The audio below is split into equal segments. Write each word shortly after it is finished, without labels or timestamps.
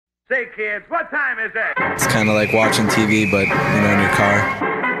Say, kids, what time is it? It's kind of like watching TV, but, in your car.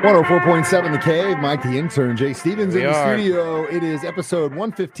 104.7 The Cave. Mike the intern, Jay Stevens in the studio. It is episode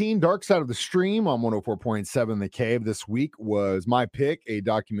 115, Dark Side of the Stream on 104.7 The Cave. This week was my pick, a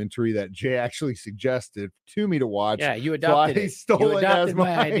documentary that Jay actually suggested to me to watch. Yeah, you adopted it. Stole it as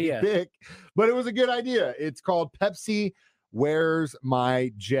my idea. Pick, but it was a good idea. It's called Pepsi Where's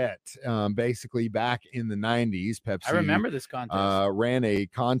My Jet? Basically, back in the 90s, Pepsi, I remember this contest. Ran a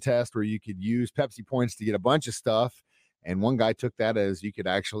contest where you could use Pepsi points to get a bunch of stuff. And one guy took that as you could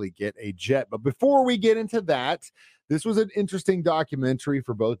actually get a jet. But before we get into that, this was an interesting documentary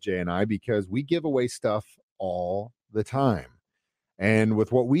for both Jay and I because we give away stuff all the time. And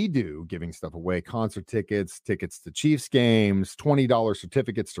with what we do, giving stuff away, concert tickets, tickets to Chiefs games, $20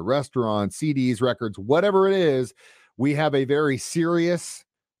 certificates to restaurants, CDs, records, whatever it is, we have a very serious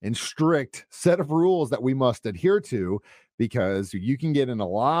and strict set of rules that we must adhere to, because you can get in a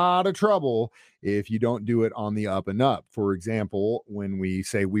lot of trouble if you don't do it on the up and up. For example, when we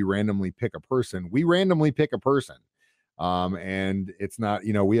say we randomly pick a person, we randomly pick a person. And it's not,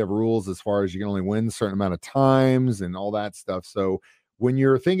 we have rules as far as you can only win a certain amount of times and all that stuff. So when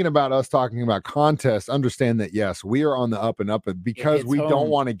you're thinking about us talking about contests, understand that, yes, we are on the up and up because we don't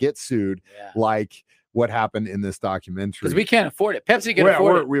want to get sued like what happened in this documentary. Because we can't afford it. Pepsi can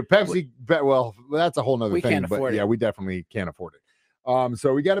afford it. Pepsi, well, that's a whole nother thing. Can't afford it. We definitely can't afford it.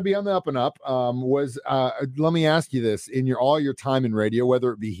 So we got to be on the up and up. Let me ask you this: in all your time in radio,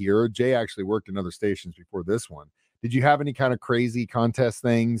 whether it be here, Jay actually worked in other stations before this one. Did you have any kind of crazy contest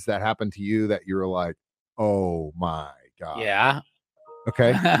things that happened to you that you're like, oh my God? Yeah.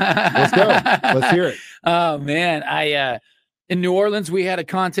 Okay. Let's go. Let's hear it. Oh man. In New Orleans, we had a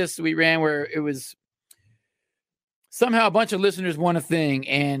contest we ran where it was somehow a bunch of listeners won a thing,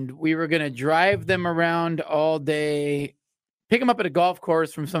 and we were going to drive them around all day, pick them up at a golf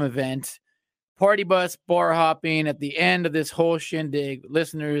course from some event, party bus, bar hopping. At the end of this whole shindig,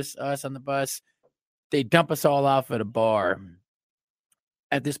 listeners, us on the bus, they dump us all off at a bar.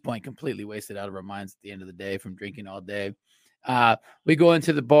 At this point, completely wasted out of our minds at the end of the day from drinking all day. We go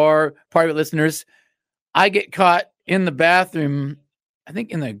into the bar, party with listeners. I get caught in the bathroom, I think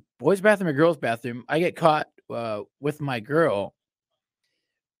in the boys' bathroom or girls' bathroom. I get caught with my girl,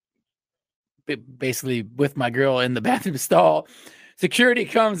 basically with my girl in the bathroom stall. Security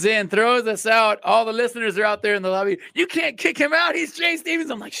comes in, throws us out. All the listeners are out there in the lobby. You can't kick him out. He's Jay Stevens.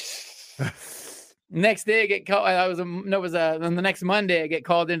 I'm like, shh. Next day, I get called. On the next Monday, I get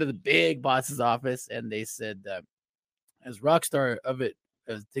called into the big boss's office, and they said, as rock star of it,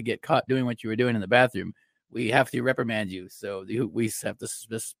 to get caught doing what you were doing in the bathroom, we have to reprimand you. So we have to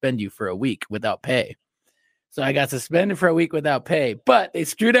suspend you for a week without pay. So I got suspended for a week without pay, but they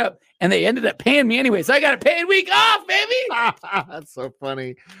screwed up and they ended up paying me anyway. So I got a paid week off, baby. That's so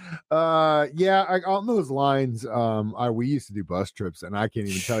funny. On those lines, we used to do bus trips, and I can't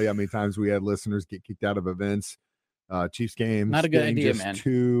even tell you how many times we had listeners get kicked out of events, Chiefs games. Not a good idea, just man.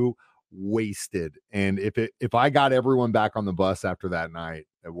 Too wasted. And if I got everyone back on the bus after that night,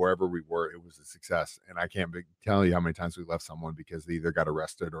 wherever we were, it was a success. And I can't tell you how many times we left someone because they either got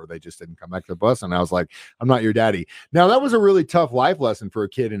arrested or they just didn't come back to the bus. And I was like, I'm not your daddy. Now, that was a really tough life lesson for a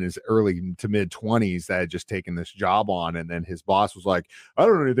kid in his early to mid 20s that had just taken this job on. And then his boss was like, I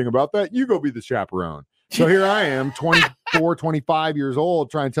don't know anything about that. You go be the chaperone. So here I am, 24, 25 years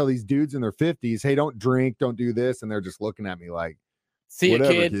old, trying to tell these dudes in their 50s, hey, don't drink, don't do this. And they're just looking at me like, see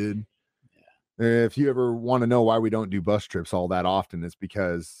whatever, you, kid. If you ever want to know why we don't do bus trips all that often, it's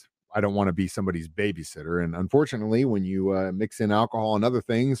because I don't want to be somebody's babysitter. And unfortunately, when you mix in alcohol and other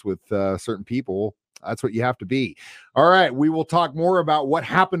things with certain people, that's what you have to be. All right. We will talk more about what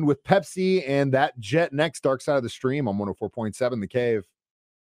happened with Pepsi and that jet next. Dark Side of the Stream on 104.7 The Cave.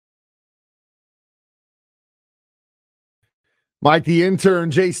 Mike the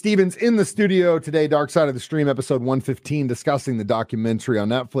intern, Jay Stevens in the studio today. Dark Side of the Stream, episode 115, discussing the documentary on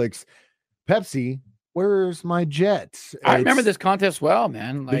Netflix. Pepsi, Where's My Jet? I remember this contest well,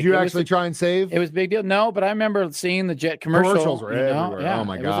 man. Did you actually try and save? It was a big deal. No, but I remember seeing the jet commercial. Commercials were everywhere. Yeah, oh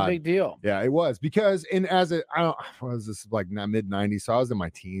my God. It was a big deal. Yeah, it was because was this like mid 90s? So I was in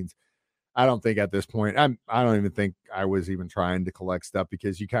my teens. I don't think at this point, I don't even think I was even trying to collect stuff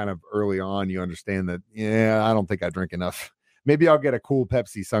because you kind of early on, you understand that, I don't think I drink enough. Maybe I'll get a cool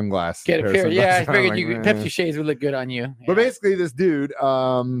Pepsi sunglass. Get a pair. Yeah, I figured Pepsi shades would look good on you. Yeah. But basically, this dude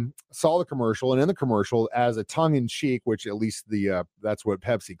saw the commercial, and in the commercial, as a tongue-in-cheek, which at least that's what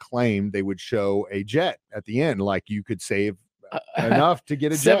Pepsi claimed, they would show a jet at the end, like you could save enough to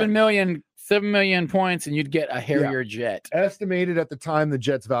get a jet. 7 million points, and you'd get a Harrier jet. Estimated at the time, the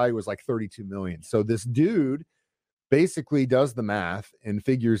jet's value was like 32 million. So this dude basically does the math and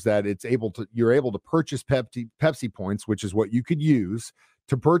figures that you're able to purchase Pepsi points, which is what you could use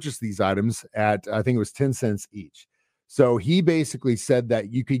to purchase these items at, I think it was 10 cents each. So he basically said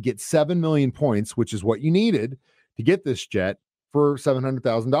that you could get 7 million points, which is what you needed to get this jet, for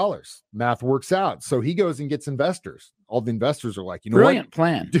 $700,000. Math works out. So he goes and gets investors. All the investors are like, you know Brilliant what?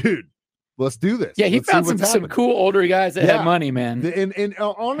 plan. Dude, let's do this. Yeah, he Let's see found what's some happening. cool older guys that had money, man. And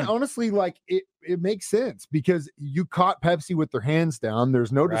honestly, like it makes sense because you caught Pepsi with their hands down.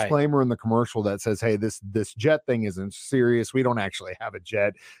 There's no disclaimer in the commercial that says, hey, this jet thing isn't serious. We don't actually have a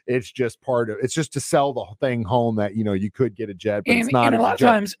jet. It's just to sell the thing home that, you know, you could get a jet, but it's not. And a lot of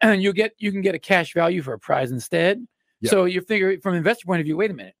times you can get a cash value for a prize instead. Yeah. So you figure from an investor point of view, wait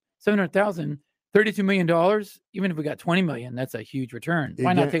a minute, 700,000, $32 million, even if we got 20 million, that's a huge return.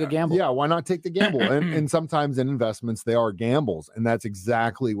 Why not take a gamble? Yeah, why not take the gamble? and sometimes in investments, they are gambles. And that's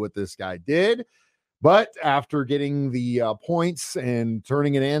exactly what this guy did. But after getting the points and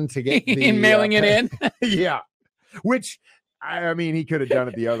turning it in to get the mailing it in. Yeah. Which, I mean, he could have done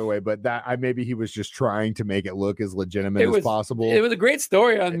it the other way, but maybe he was just trying to make it look as legitimate as possible. It was a great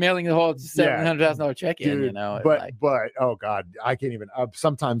story on mailing the whole $700,000 check in, dude, you know. But oh God, I can't even.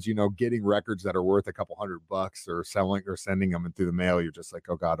 Sometimes, you know, getting records that are worth a couple $100 or sending them through the mail, you're just like,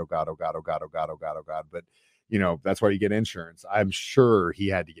 oh God, oh God, oh God, oh God, oh God, oh God, oh God. But you know, that's why you get insurance. I'm sure he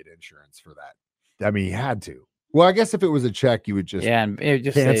had to get insurance for that. I mean, he had to. Well, I guess if it was a check, you would just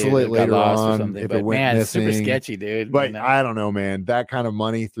cancel it later on if it went missing. It's super sketchy, dude. But I don't know, man. That kind of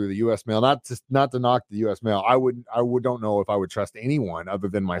money through the U.S. mail, not to knock the U.S. mail. Don't know if I would trust anyone other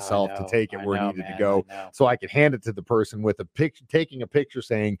than myself to take it where it needed to go, so I could hand it to the person with a picture, taking a picture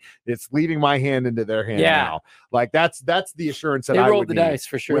saying it's leaving my hand into their hand now. Like that's the assurance that I rolled the dice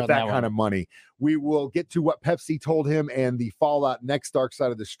for sure with that kind of money. We will get to what Pepsi told him and the fallout next. Dark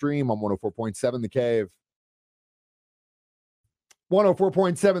Side of the Stream on 104.7 The Cave.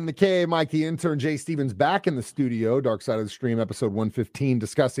 104.7 The Cave. Mike the Intern, Jay Stevens back in the studio. Dark Side of the Stream, episode 115,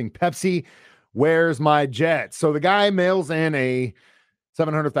 discussing Pepsi. Where's my jet? So the guy mails in a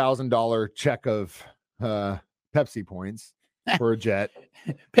 $700,000 check of Pepsi points for a jet.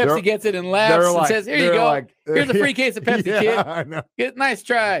 Pepsi gets it and laughs and says, here you go. Here's a free case of Pepsi, kid. I know. Nice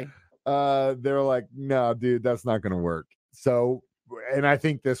try. They're like, no, dude, that's not going to work. So, and I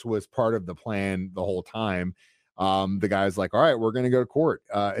think this was part of the plan the whole time. The guy's like, all right, we're going to go to court.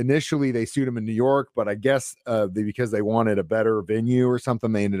 Initially, they sued him in New York, but I guess because they wanted a better venue or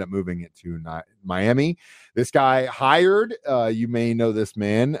something, they ended up moving it to Miami. This guy hired, you may know this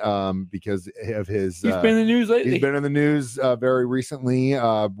man because of his. He's been in the news lately. He's been in the news very recently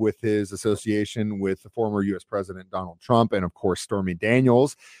with his association with the former U.S. President Donald Trump and, of course, Stormy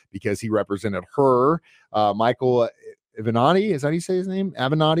Daniels, because he represented her. Michael Avenatti, is that how you say his name?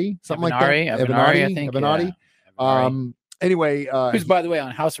 Avenatti? Something like that? Avenatti, I think. Avenatti. Yeah. Anyway, who's by the way on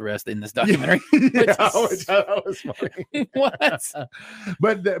house arrest in this documentary? That was funny. What?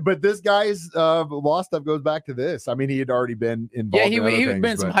 But this guy's law stuff goes back to this. I mean, he had already been involved. Yeah, he had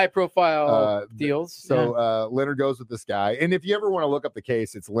been in some high profile deals. So Leonard goes with this guy, and if you ever want to look up the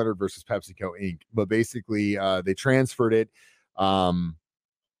case, it's Leonard versus PepsiCo Inc. But basically, they transferred it to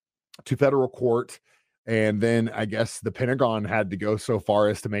federal court. And then I guess the Pentagon had to go so far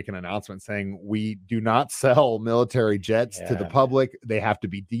as to make an announcement saying we do not sell military jets to the public. They have to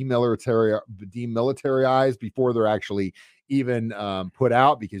be demilitarized before they're actually even put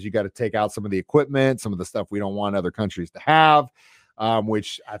out, because you got to take out some of the equipment, some of the stuff we don't want other countries to have.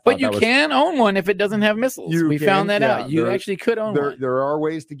 Which I thought, but you can own one if it doesn't have missiles. We found that out. You actually could own one. There are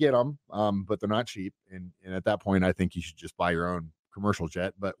ways to get them, but they're not cheap. And at that point, I think you should just buy your own commercial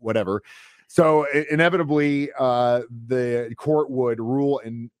jet. But whatever. So inevitably, the court would rule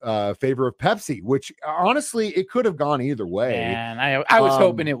in favor of Pepsi, which honestly, it could have gone either way. And I was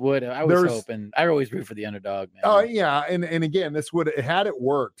hoping it would. I always root for the underdog, man. Oh yeah, and again, this had it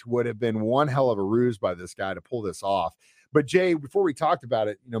worked, would have been one hell of a ruse by this guy to pull this off. But Jay, before we talked about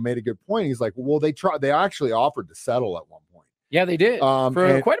it, made a good point. He's like, well, they actually offered to settle at one point. Yeah, they did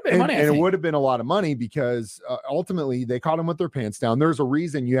for quite a bit of money. And it would have been a lot of money because ultimately they caught them with their pants down. There's a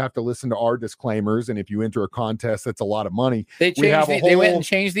reason you have to listen to our disclaimers. And if you enter a contest, that's a lot of money. They went and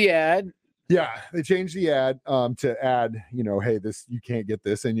changed the ad. Yeah, they changed the ad to add, hey, you can't get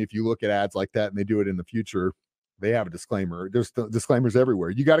this. And if you look at ads like that and they do it in the future, they have a disclaimer. There's disclaimers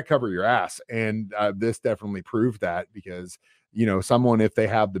everywhere. You got to cover your ass. And this definitely proved that, because someone, if they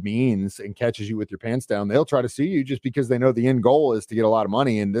have the means and catches you with your pants down, they'll try to sue you just because they know the end goal is to get a lot of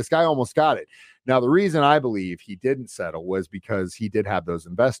money. And this guy almost got it. Now, the reason I believe he didn't settle was because he did have those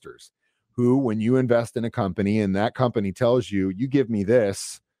investors who, when you invest in a company and that company tells you, you give me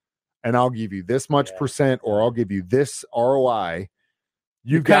this, and I'll give you this much percent, or I'll give you this ROI.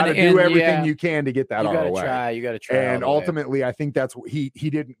 You've kinda got to do end- everything yeah. you can to get that You ROI. You got to try. And all the way. ultimately, I think that's what he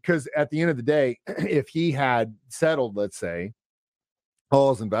didn't, because at the end of the day, if he had settled, let's say,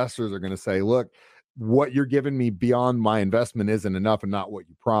 all his investors are going to say, look, what you're giving me beyond my investment isn't enough and not what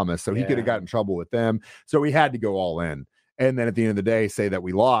you promised. So he could have got in trouble with them. So he had to go all in. And then at the end of the day, say that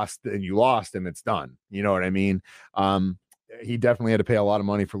we lost, and you lost, and it's done. You know what I mean? He definitely had to pay a lot of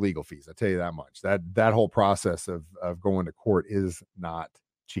money for legal fees. I tell you that much. That whole process of going to court is not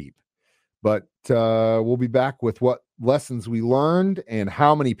cheap. But we'll be back with what lessons we learned and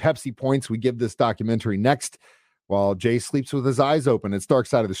how many Pepsi points we give this documentary next, while Jay sleeps with his eyes open. It's Dark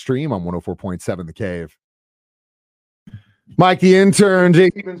Side of the Stream on 104.7 The Cave. Mike the intern, Jay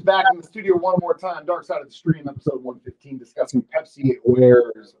Stevens back in the studio one more time. Dark Side of the Stream, episode 115, discussing Pepsi.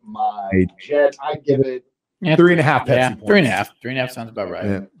 Where's my jet? I give it 3.5 Pepsi points. 3.5. 3.5 sounds about right.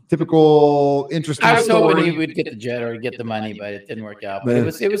 Yeah. Typical interesting I was hoping story. he would get the jet or get the money, but it didn't work out. But it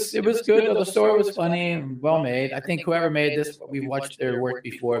was good. The story was funny and well made. I think whoever made this, we've watched their work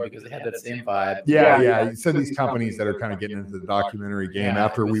before because they had that same vibe. Yeah. You said these companies that are kind of getting into the documentary game,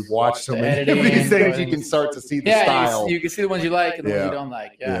 after we've watched so many of editing, these things, you can start to see the style. You can see the ones you like and the ones you don't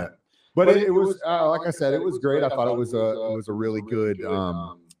like. Yeah. But it was like I said, it was great. I thought it was a really good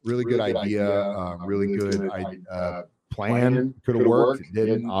idea, really good plan. Could have worked. It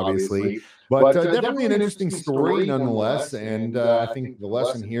didn't, obviously. But definitely an interesting story nonetheless. And I think the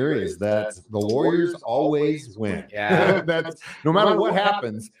lesson here is that the lawyers always win. Yeah. That's no matter what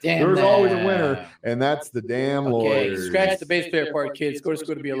happens, there's always a winner, and that's the damn lawyers. Scratch the bass player part, kids. Go to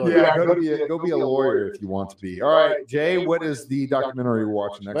school to be a lawyer. Yeah, go be a lawyer if you want to be. All right, Jay, what is the documentary we're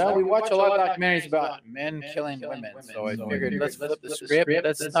watching next? Well, we watch a lot of documentaries about men killing women, so I figured let's flip the script.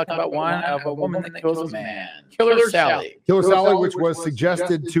 Let's talk about one of a woman that kills a man. Killer Sally. Killer Sally, which was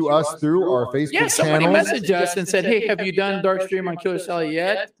suggested to us through our Facebook somebody channel. messaged us and said, "Hey, have you done Dark Stream on Killer Sally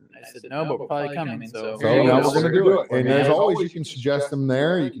yet?" I said, "No, but we're probably coming." So now we're going to do it. And as always, you can suggest them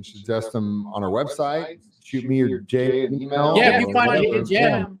there. You can suggest them on our website. Shoot me or Jay an email. Yeah, if you find it,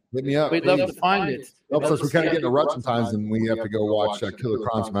 hit me up. We'd love to find it. Helps us. We kind of get in a rut sometimes, and we have to go watch Killer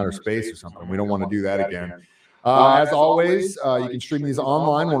Crimes from Outer Space or something. We don't want to do that again. As always, you can stream these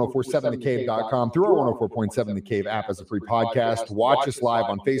online, 1047thecave.com, through our 104.7 The Cave app as a free podcast. Watch us live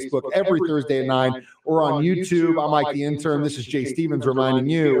on Facebook every Thursday at 9 or on YouTube. I'm Mike the intern. This is Jay Stevens reminding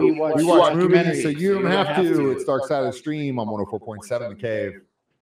you, we watch movies so you don't have to. It's Dark Side of the Stream on 104.7 The Cave.